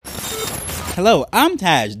Hello, I'm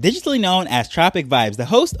Taj, digitally known as Tropic Vibes, the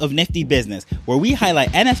host of Nifty Business, where we highlight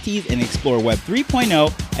NFTs and explore Web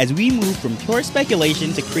 3.0 as we move from pure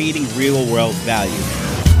speculation to creating real-world value.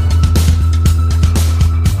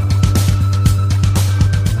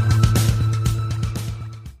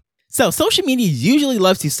 So social media usually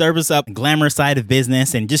loves to service up the glamorous side of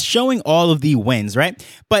business and just showing all of the wins, right?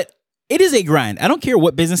 But it is a grind. I don't care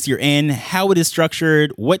what business you're in, how it is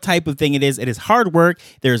structured, what type of thing it is hard work.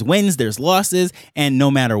 There's wins, there's losses, and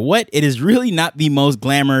no matter what, it is really not the most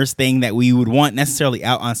glamorous thing that we would want necessarily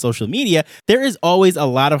out on social media. There is always a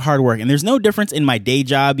lot of hard work, and there's no difference in my day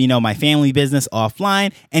job, my family business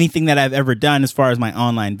offline, anything that I've ever done as far as my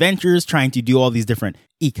online ventures, trying to do all these different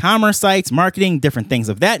e-commerce sites, marketing, different things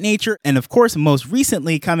of that nature. And of course, most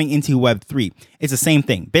recently coming into Web3. It's the same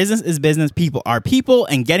thing. Business is business, people are people,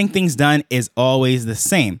 and getting things done is always the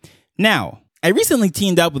same. Now, I recently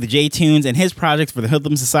teamed up with Jay Tunes and his projects for the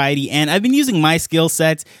Hoodlum Society, and I've been using my skill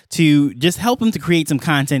sets to just help him to create some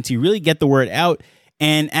content to really get the word out.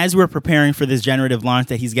 And as we're preparing for this generative launch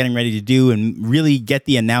that he's getting ready to do and really get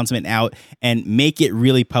the announcement out and make it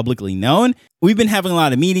really publicly known, we've been having a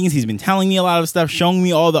lot of meetings. He's been telling me a lot of stuff, showing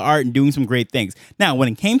me all the art and doing some great things. Now, when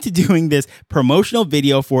it came to doing this promotional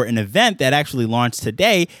video for an event that actually launched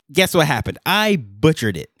today, guess what happened? I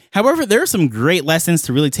butchered it. However, there are some great lessons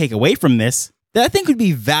to really take away from this that I think would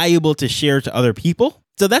be valuable to share to other people.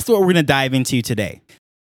 So that's what we're going to dive into today.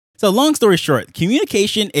 So long story short,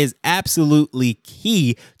 communication is absolutely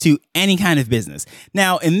key to any kind of business.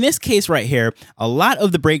 Now, in this case right here, a lot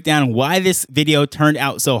of the breakdown why this video turned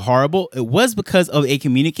out so horrible, it was because of a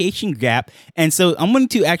communication gap. And so I'm going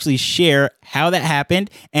to actually share how that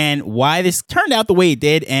happened and why this turned out the way it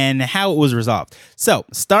did and how it was resolved. So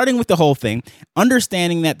starting with the whole thing,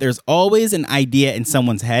 understanding that there's always an idea in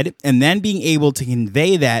someone's head and then being able to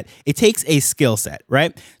convey that, it takes a skill set,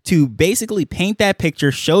 right? To basically paint that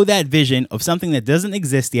picture, show that vision of something that doesn't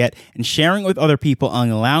exist yet and sharing it with other people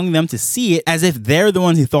and allowing them to see it as if they're the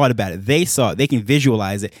ones who thought about it. They saw it, they can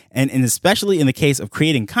visualize it. And especially in the case of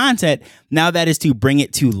creating content, now that is to bring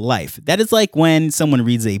it to life. That is like when someone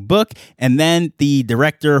reads a book and then the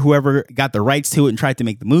director, whoever got the rights to it and tried to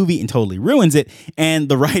make the movie and totally ruins it. And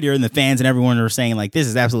the writer and the fans and everyone are saying like, this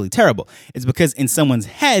is absolutely terrible. It's because in someone's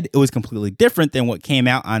head, it was completely different than what came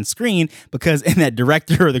out on screen, because in that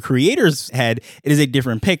director or the creator's head, it is a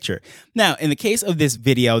different picture. Now, in the case of this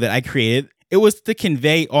video that I created, it was to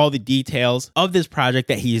convey all the details of this project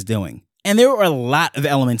that he is doing. And there were a lot of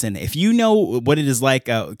elements in it. If you know what it is like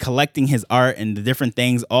collecting his art and the different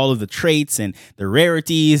things, all of the traits and the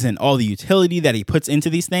rarities and all the utility that he puts into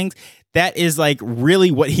these things, that is like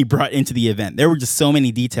really what he brought into the event. There were just so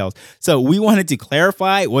many details. So we wanted to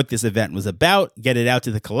clarify what this event was about, get it out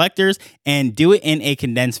to the collectors, and do it in a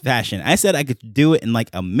condensed fashion. I said I could do it in like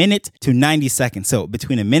a minute to 90 seconds. So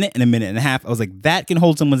between a minute and a half, I was like, that can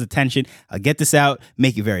hold someone's attention. I'll get this out,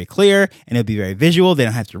 make it very clear, and it'll be very visual. They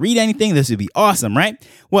don't have to read anything. This would be awesome, right?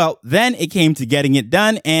 Well, then it came to getting it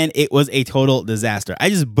done, and it was a total disaster. I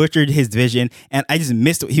just butchered his vision, and I just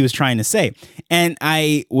missed what he was trying to say. And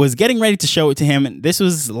I was getting ready to show it to him. This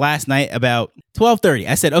was last night about 12:30.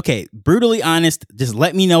 I said, okay, brutally honest, just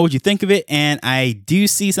let me know what you think of it. And I do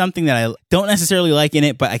see something that I don't necessarily like in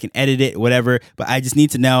it, but I can edit it, whatever. But I just need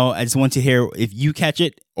to know. I just want to hear if you catch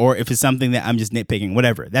it or if it's something that I'm just nitpicking,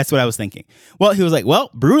 whatever. That's what I was thinking. Well, he was like, well,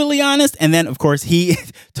 brutally honest. And then, of course, he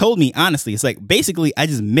told me honestly, it's like, basically, I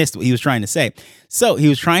just missed what he was trying to say. So he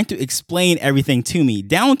was trying to explain everything to me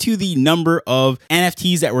down to the number of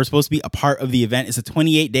NFTs that were supposed to be a part of the event. It's a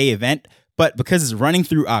 28-day event. But because it's running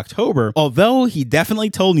through October, although he definitely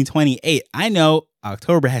told me 28, I know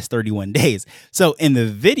October has 31 days. So in the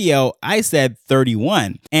video, I said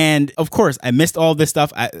 31. And of course, I missed all this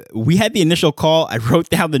stuff. We had the initial call. I wrote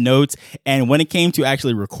down the notes. And when it came to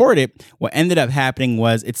actually record it, what ended up happening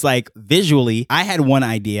was it's like visually, I had one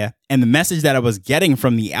idea and the message that I was getting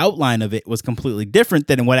from the outline of it was completely different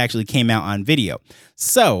than what actually came out on video.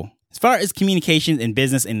 So as far as communications in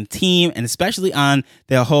business and team, and especially on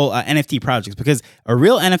the whole NFT projects, because a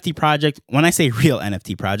real NFT project, when I say real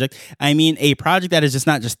NFT project, I mean a project that is just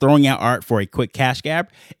not just throwing out art for a quick cash grab.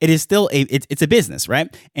 It is still it's a business,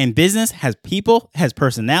 right? And business has people, has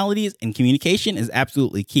personalities, and communication is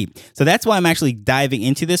absolutely key. So that's why I'm actually diving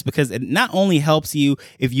into this, because it not only helps you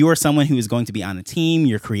if you are someone who is going to be on a team,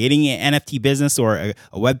 you're creating an NFT business or a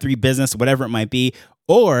Web3 business, whatever it might be,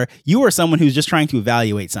 or you are someone who's just trying to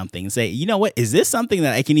evaluate something and say, you know what, is this something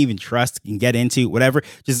that I can even trust and get into, whatever,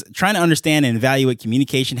 just trying to understand and evaluate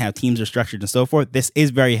communication, how teams are structured and so forth. This is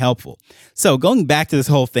very helpful. So going back to this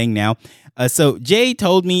whole thing now, so Jay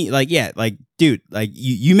told me dude,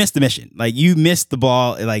 you missed the mission. Like you missed the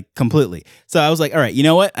ball completely. So I was like, all right, you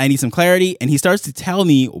know what? I need some clarity. And he starts to tell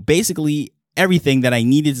me basically everything that I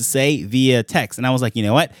needed to say via text. And I was like, you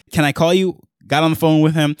know what? Can I call you? Got on the phone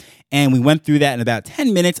with him and we went through that in about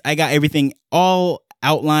 10 minutes. I got everything all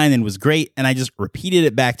outlined and was great. And I just repeated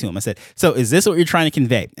it back to him. I said, so is this what you're trying to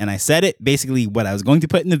convey? And I said it basically what I was going to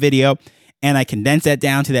put in the video. And I condensed that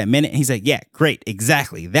down to that minute. And he's like, yeah, great.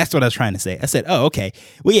 Exactly. That's what I was trying to say. I said, oh, okay.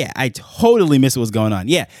 Well, yeah, I totally missed what was going on.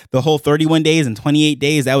 Yeah, the whole 31 days and 28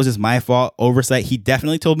 days, that was just my fault, oversight. He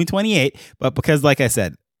definitely told me 28. But because, like I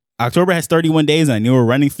said, October has 31 days and I knew we were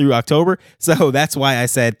running through October. So that's why I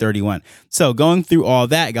said 31. So going through all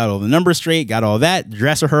that, got all the numbers straight, got all that,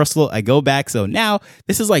 dress rehearsal, I go back. So now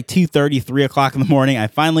this is like 2:30, 3 o'clock in the morning. I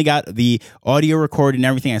finally got the audio recorded and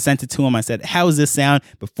everything. I sent it to him. I said, how does this sound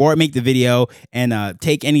before I make the video and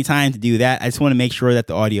take any time to do that? I just want to make sure that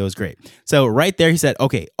the audio is great. So right there, he said,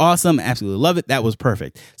 okay, awesome. Absolutely love it. That was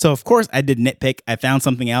perfect. So of course I did nitpick. I found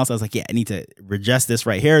something else. I was like, yeah, I need to adjust this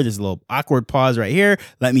right here. There's a little awkward pause right here.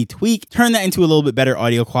 Let me tweak, turn that into a little bit better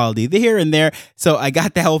audio quality here and there. So I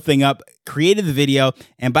got the whole thing up, created the video,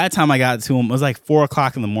 and by the time I got it to him, it was like 4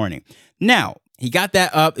 o'clock in the morning. Now, he got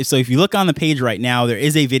that up. So if you look on the page right now, there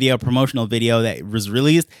is a video, promotional video that was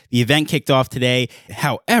released. The event kicked off today.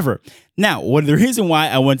 However, now, the reason why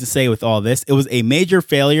I want to say with all this, it was a major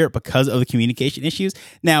failure because of the communication issues.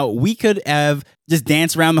 Now, we could have just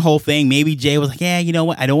danced around the whole thing. Maybe Jay was like, yeah, you know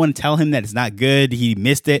what? I don't want to tell him that it's not good. He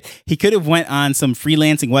missed it. He could have went on some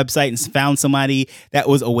freelancing website and found somebody that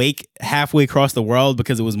was awake halfway across the world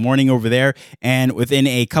because it was morning over there. And within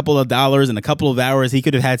a couple of dollars and a couple of hours, he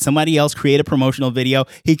could have had somebody else create a promotional video.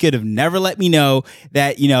 He could have never let me know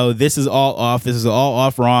that, this is all off. This is all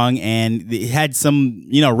off wrong. And he had some,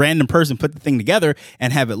 random person put the thing together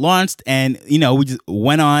and have it launched. And, we just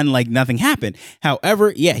went on like nothing happened.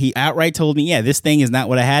 However, yeah, he outright told me, yeah, this thing is not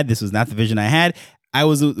what I had. This was not the vision I had. I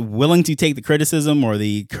was willing to take the criticism or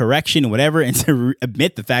the correction, whatever, and to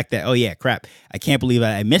admit the fact that, oh yeah, crap, I can't believe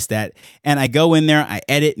I missed that. And I go in there, I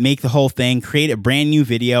edit, make the whole thing, create a brand new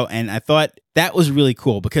video. And I thought that was really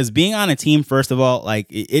cool because being on a team, first of all,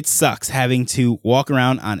 it sucks having to walk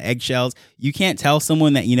around on eggshells. You can't tell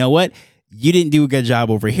someone that, you know what, you didn't do a good job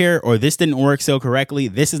over here, or this didn't work so correctly.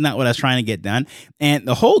 This is not what I was trying to get done. And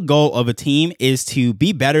the whole goal of a team is to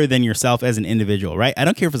be better than yourself as an individual, right? I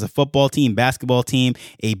don't care if it's a football team, basketball team,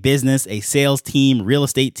 a business, a sales team, real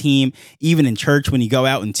estate team, even in church when you go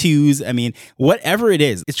out in twos. I mean, whatever it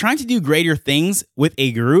is, it's trying to do greater things with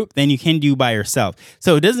a group than you can do by yourself.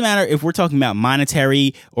 So it doesn't matter if we're talking about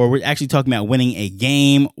monetary or we're actually talking about winning a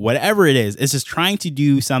game, whatever it is, it's just trying to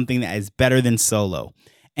do something that is better than solo.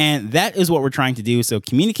 And that is what we're trying to do. So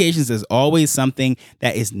communications is always something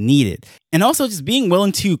that is needed. And also just being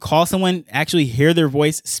willing to call someone, actually hear their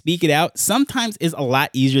voice, speak it out, sometimes is a lot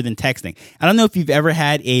easier than texting. I don't know if you've ever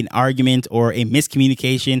had an argument or a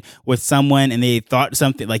miscommunication with someone and they thought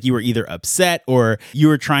something like you were either upset or you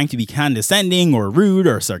were trying to be condescending or rude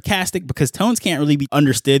or sarcastic, because tones can't really be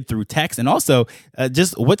understood through text. And also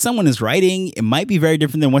just what someone is writing, it might be very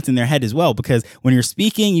different than what's in their head as well, because when you're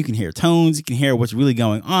speaking, you can hear tones, you can hear what's really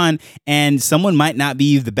going on, and someone might not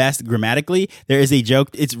be the best grammatically. There is a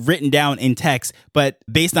joke, it's written down in text, but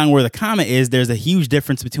based on where the comma is, there's a huge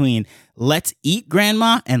difference between let's eat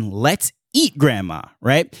grandma and let's eat grandma,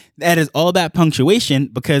 right? That is all about punctuation,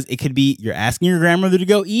 because it could be you're asking your grandmother to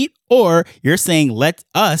go eat, or you're saying let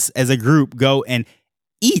us as a group go and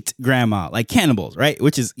eat grandma, like cannibals, right?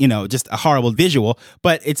 Which is, just a horrible visual,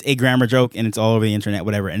 but it's a grammar joke and it's all over the internet,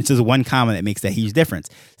 whatever. And it's just one comma that makes that huge difference.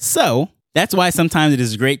 So that's why sometimes it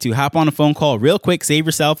is great to hop on a phone call real quick, save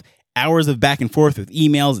yourself hours of back and forth with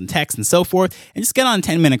emails and texts and so forth, and just get on a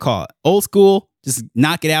 10-minute call. Old school, just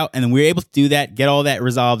knock it out. And then we're able to do that, get all that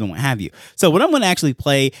resolved and what have you. So what I'm going to actually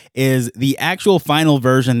play is the actual final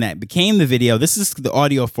version that became the video. This is the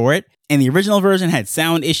audio for it. And the original version had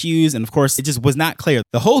sound issues. And of course, it just was not clear.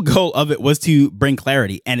 The whole goal of it was to bring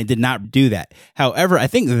clarity, and it did not do that. However, I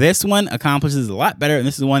think this one accomplishes a lot better. And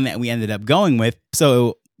this is the one that we ended up going with.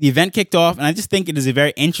 So the event kicked off, and I just think it is a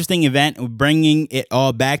very interesting event, bringing it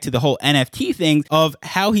all back to the whole NFT thing of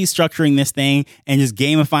how he's structuring this thing and just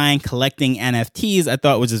gamifying collecting NFTs. I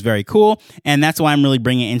thought was just very cool, and that's why I'm really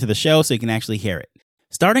bringing it into the show so you can actually hear it.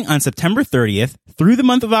 Starting on September 30th through the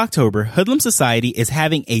month of October, Hoodlum Society is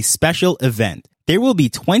having a special event. There will be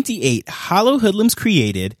 28 hollow hoodlums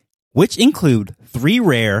created, which include 3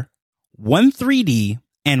 rare, one 3D,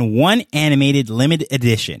 and one animated limited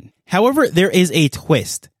edition. However, there is a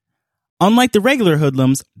twist. Unlike the regular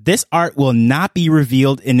hoodlums, this art will not be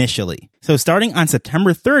revealed initially. So starting on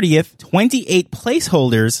September 30th, 28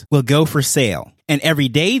 placeholders will go for sale. And every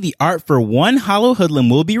day, the art for one holo hoodlum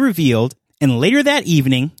will be revealed. And later that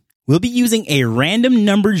evening, we'll be using a random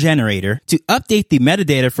number generator to update the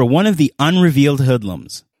metadata for one of the unrevealed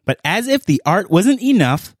hoodlums. But as if the art wasn't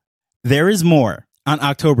enough, there is more. On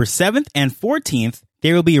October 7th and 14th,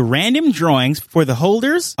 there will be random drawings for the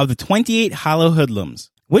holders of the 28 holo hoodlums,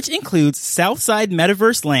 which includes Southside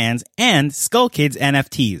Metaverse Lands and Skull Kids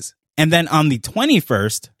NFTs. And then on the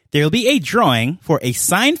 21st, there will be a drawing for a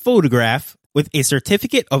signed photograph with a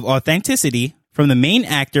certificate of authenticity from the main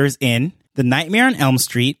actors in The Nightmare on Elm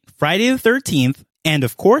Street, Friday the 13th, and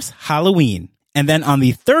of course, Halloween. And then on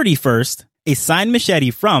the 31st, a signed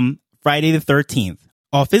machete from Friday the 13th.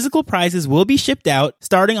 All physical prizes will be shipped out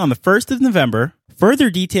starting on the 1st of November. Further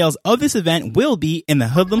details of this event will be in the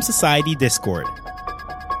Hoodlum Society Discord.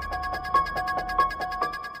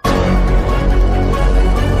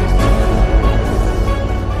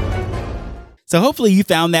 So hopefully you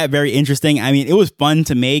found that very interesting. I mean, it was fun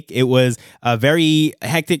to make. It was very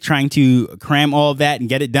hectic trying to cram all of that and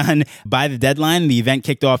get it done by the deadline. The event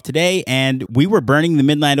kicked off today and we were burning the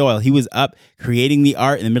midnight oil. He was up creating the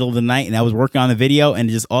art in the middle of the night and I was working on the video and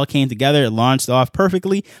it just all came together. It launched off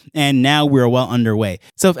perfectly and now we're well underway.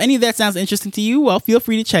 So if any of that sounds interesting to you, well, feel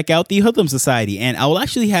free to check out the Hoodlum Society. And I will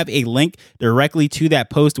actually have a link directly to that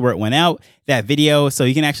post where it went out, that video, so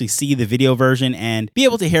you can actually see the video version and be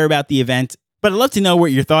able to hear about the event. But I'd love to know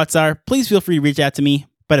what your thoughts are. Please feel free to reach out to me.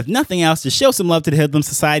 But if nothing else, just show some love to the Hoodlum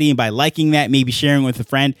Society and by liking that, maybe sharing with a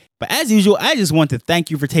friend. But as usual, I just want to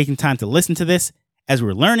thank you for taking time to listen to this as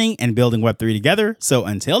we're learning and building Web3 together. So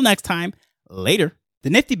until next time, later.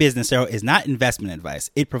 The Nifty Business Arrow is not investment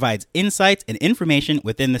advice. It provides insights and information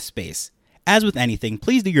within the space. As with anything,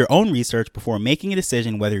 please do your own research before making a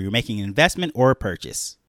decision whether you're making an investment or a purchase.